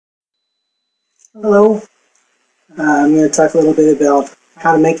Hello, I'm going to talk a little bit about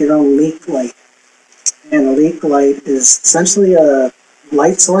how to make your own leak light. And a leak light is essentially a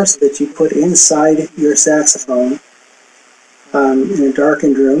light source that you put inside your saxophone in a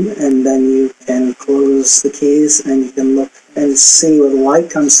darkened room, and then you can close the keys and you can look and see where the light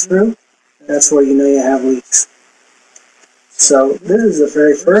comes through. That's where you know you have leaks. So this is the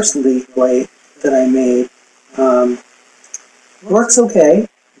very first leak light that I made. Works okay.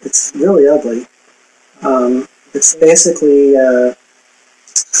 It's really ugly. It's basically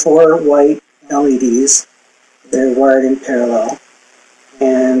 4 white LEDs. They're wired in parallel,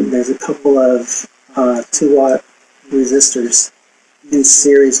 and there's a couple of 2-watt resistors in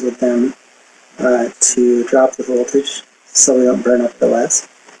series with them to drop the voltage so we don't burn up the less.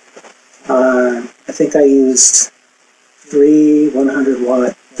 I think I used 3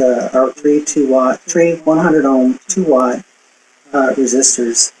 100-watt or 3 100 ohm 2-watt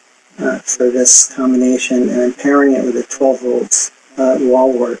resistors for this combination, and I'm pairing it with a 12 volts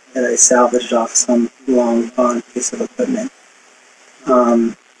wall wart that I salvaged off some long gone piece of equipment.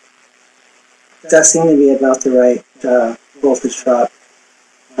 That seemed to be about the right voltage drop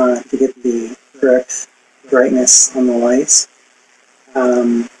to get the correct brightness on the lights.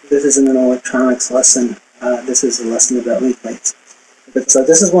 This isn't an electronics lesson. This is a lesson about leak lights. But so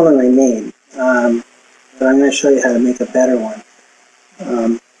this is one that I made, but I'm going to show you how to make a better one.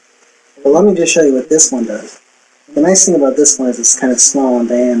 But let me just show you what this one does. The nice thing about this one is it's kind of small in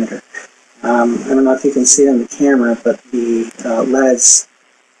diameter. I don't know if you can see it on the camera, but the LEDs,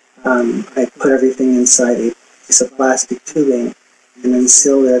 I put everything inside a piece of plastic tubing and then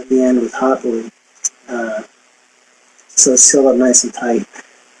sealed it at the end with hot glue. So it's sealed up nice and tight.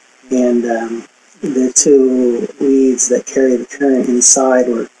 And the 2 leads that carry the current inside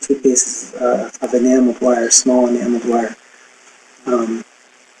were 2 pieces of enameled wire, small enameled wire.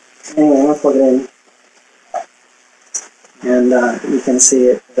 Anyway, I'm going to plug it in, and you can see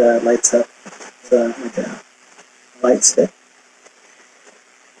it lights up like a light stick.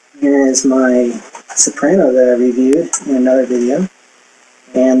 Here is my soprano that I reviewed in another video,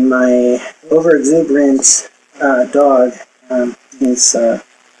 and my over-exuberant dog is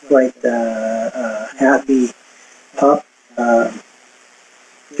quite a happy pup.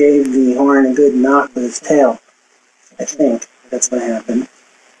 Gave the horn a good knock with his tail. I think that's what happened.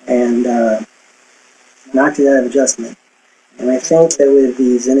 And knocked it out of adjustment. And I think that with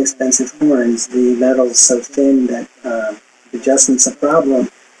these inexpensive horns, the metal's so thin that adjustment's a problem.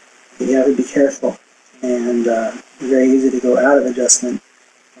 You have to be careful, and very easy to go out of adjustment.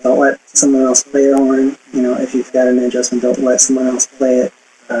 Don't let someone else play your horn. You know, if you've got an adjustment, don't let someone else play it.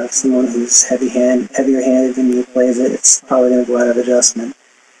 Someone who's heavier-handed than you plays it, it's probably going to go out of adjustment.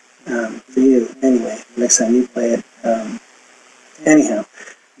 For you, anyway, next time you play it. Anyhow,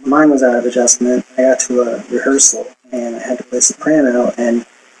 mine was out of adjustment. I got to a rehearsal, and I had to play soprano, and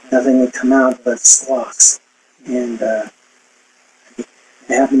nothing would come out but squawks. And I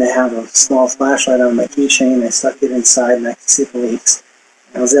happened to have a small flashlight on my keychain. I stuck it inside, and I could see the leaks.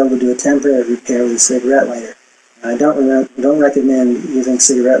 I was able to do a temporary repair with a cigarette lighter. I don't recommend using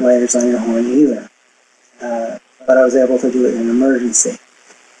cigarette lighters on your horn either, but I was able to do it in an emergency.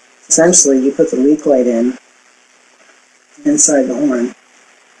 Essentially, you put the leak light in inside the horn,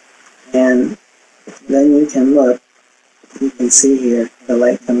 and then you can look. You can see here the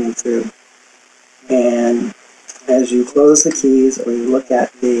light coming through, and as you close the keys or you look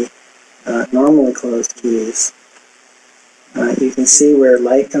at the normally closed keys, you can see where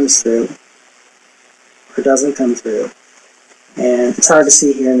light comes through or doesn't come through. And it's hard to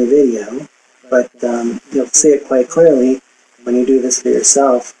see here in the video, but you'll see it quite clearly when you do this for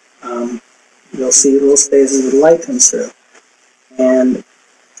yourself. You'll see little spaces where the light comes through. And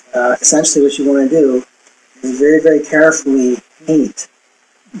essentially what you want to do is very, very carefully paint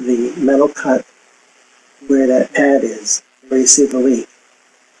the metal cut where that pad is, where you see the leak.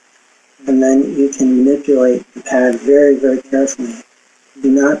 And then you can manipulate the pad very, very carefully. Do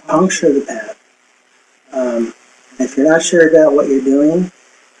not puncture the pad. If you're not sure about what you're doing,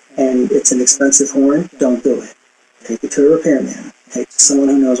 and it's an expensive horn, don't do it. Take it to a repairman. Take it to someone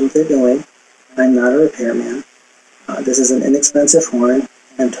who knows what they're doing. I'm not a repairman. This is an inexpensive horn.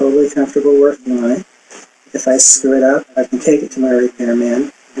 I'm totally comfortable working on it. If I screw it up, I can take it to my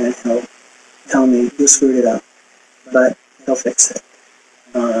repairman, and he'll tell me who screwed it up. But he'll fix it.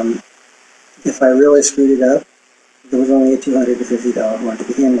 If I really screwed it up, it was only a $250 horn to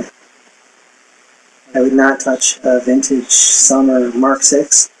begin with. I would not touch a vintage Summer Mark VI.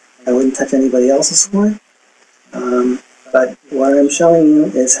 I wouldn't touch anybody else's horn. But what I'm showing you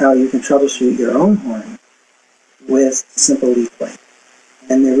is how you can troubleshoot your own horn with simple leak light.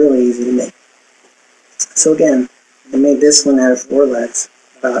 And they're really easy to make. So again, I made this one out of 4 LEDs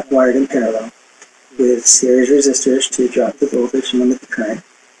wired in parallel with series resistors to drop the voltage and limit the current,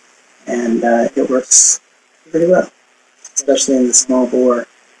 and it works pretty well, especially in the small bore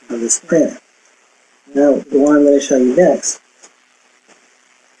of the soprano. Now, the one I'm going to show you next,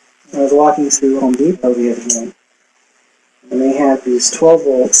 I was walking through Home Depot the other day, and they have these 12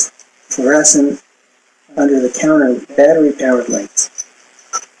 volts fluorescent under the counter battery powered lights,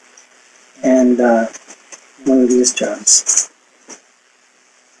 and one of these jobs.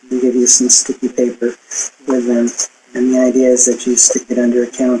 They give you some sticky paper with them, and the idea is that you stick it under a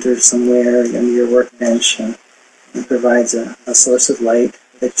counter somewhere under your workbench, and it provides a source of light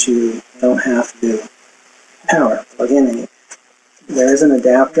that you don't have to plug in any. There is an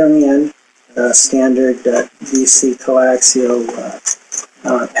adapter on the end, a standard DC coaxial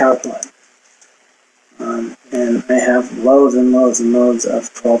power plug. And I have loads and loads and loads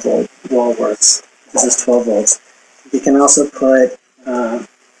of 12 volt wall warts. This is 12 volts. You can also put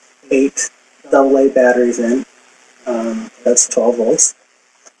 8 AA batteries in. That's 12 volts.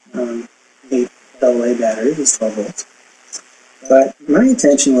 8 AA batteries is 12 volts. But my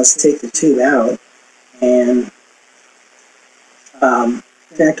intention was to take the tube out and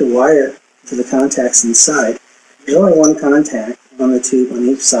connect a wire to the contacts inside. There's only one contact on the tube on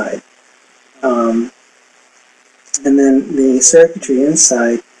each side. And then the circuitry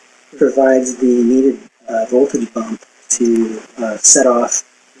inside provides the needed voltage bump to set off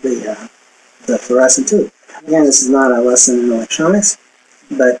the fluorescent tube. Again, this is not a lesson in electronics,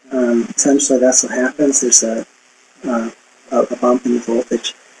 but essentially that's what happens. There's a bump in the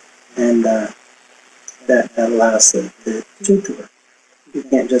voltage, and that allows the tube to work. You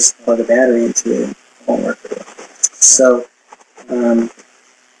can't just plug a battery into it; it won't work very well. So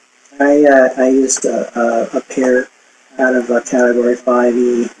I used a pair out of category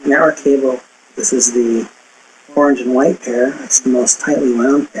 5E network cable. This is the orange and white pair. It's the most tightly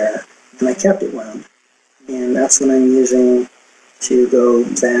wound pair, and I kept it wound. And that's what I'm using to go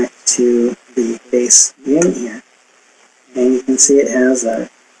back to the base unit here. And you can see it has a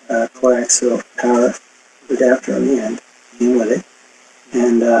coaxial power adapter on the end, and with it.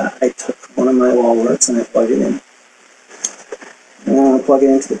 And I took one of my wall warts and I plugged it in. And I'm going to plug it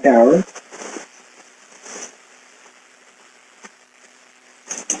into the power.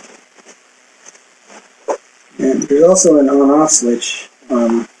 And there's also an on-off switch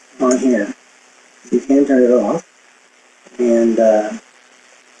on here. You can turn it off, and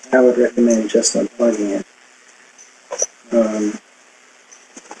I would recommend just unplugging it. But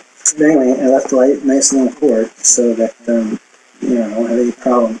anyway, I left the light nice long cord so that you know, I don't have any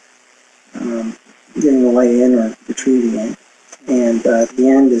problem getting the light in or retrieving it. And the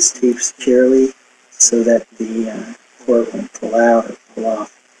end is taped securely so that the cord won't pull out or pull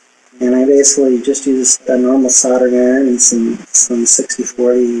off. And I basically just used a normal soldering iron and some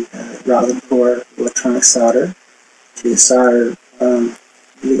 6040 Robin4 electronic solder to solder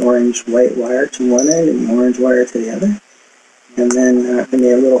the orange-white wire to one end and the orange wire to the other. And then I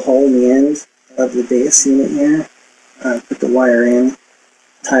made a little hole in the end of the base unit here. Put the wire in,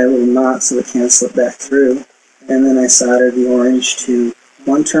 tie a little knot so it can't slip back through. And then I soldered the orange to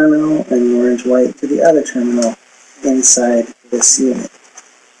one terminal and the orange-white to the other terminal inside this unit.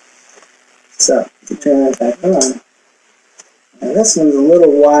 So, to turn that back on, now this one's a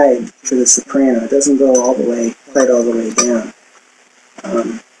little wide for the soprano. It doesn't go quite all the way down.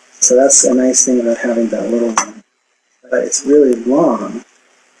 So that's a nice thing about having that little one. But it's really long,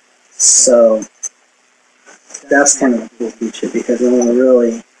 so that's kind of a cool feature because I want to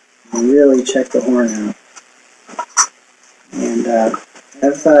really check the horn out. And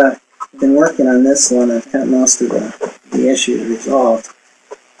I've been working on this one. I've got most of the issues resolved.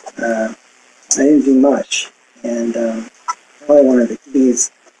 I didn't do much, and probably one of the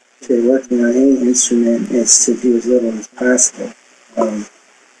keys to working on any instrument is to do as little as possible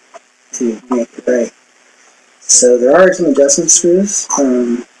to make it right. So there are some adjustment screws.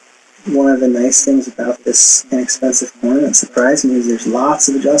 One of the nice things about this inexpensive horn that surprised me is there's lots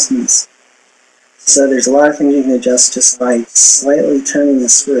of adjustments. So there's a lot of things you can adjust just by slightly turning the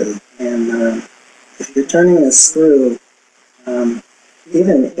screw. And if you're turning the screw,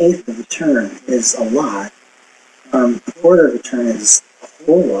 even an eighth of a turn is a lot. A quarter of a turn is a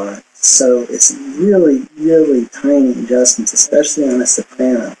whole lot. So it's really, really tiny adjustments, especially on a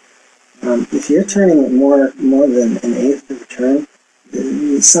soprano. If you're turning it more than an eighth of a turn,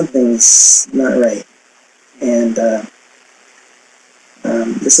 something's not right. And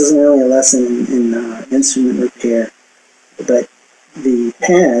this isn't really a lesson in instrument repair, but the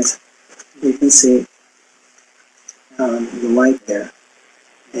pads, you can see the light there,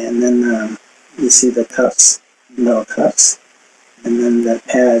 and then you see the cups, metal cups, and then the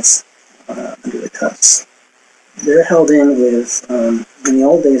pads under the cups. They're held in with, in the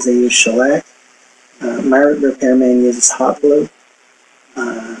old days they used shellac. My repairman uses hot glue.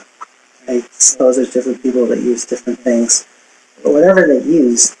 I suppose there's different people that use different things. But whatever they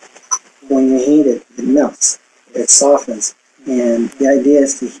use, when you heat it, it melts. It softens. And the idea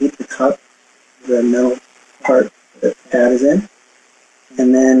is to heat the cup, the metal part that the pad is in,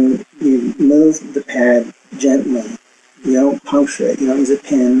 and then you move the pad gently. You don't puncture it. You don't use a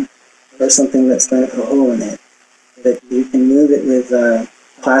pin or something that's going to put a hole in it. But you can move it with a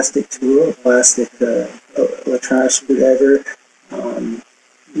plastic tool, a plastic electronic screwdriver.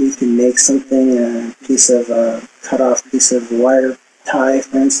 You can make something, a piece of cut-off piece of wire tie,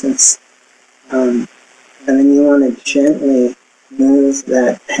 for instance. And then you want to gently move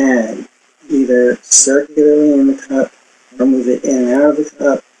that pad, either circularly in the cup or move it in and out of the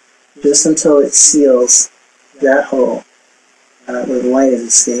cup, just until it seals that hole where the light is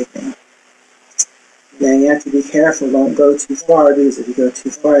escaping. Then you have to be careful, don't go too far, because if you go too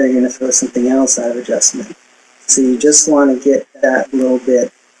far, you're going to throw something else out of adjustment. So you just want to get that little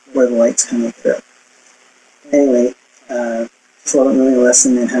bit where the light's coming through. Anyway, it's a really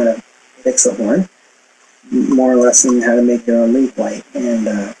lesson in how to fix a horn, more lesson in how to make your own lead light, and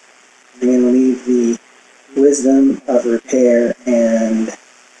I'm going to leave the wisdom of repair and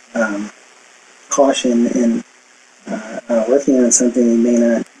caution in working on something you may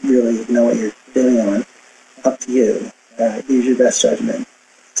not really know what you're doing on, up to you. Use your best judgment.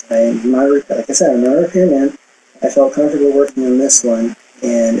 Like I said, I'm not a repairman. I felt comfortable working on this one,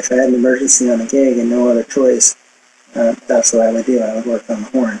 and if I had an emergency on a gig and no other choice, that's what I would do. I would work on the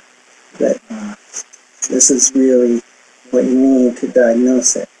horn. But this is really what you need to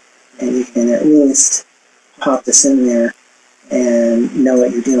diagnose it, and you can at least pop this in there and know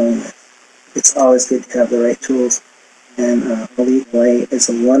what you're dealing with. It's always good to have the right tools, and a lead light is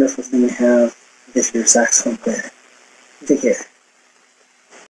a wonderful thing to have if you're a saxophone player. Take care.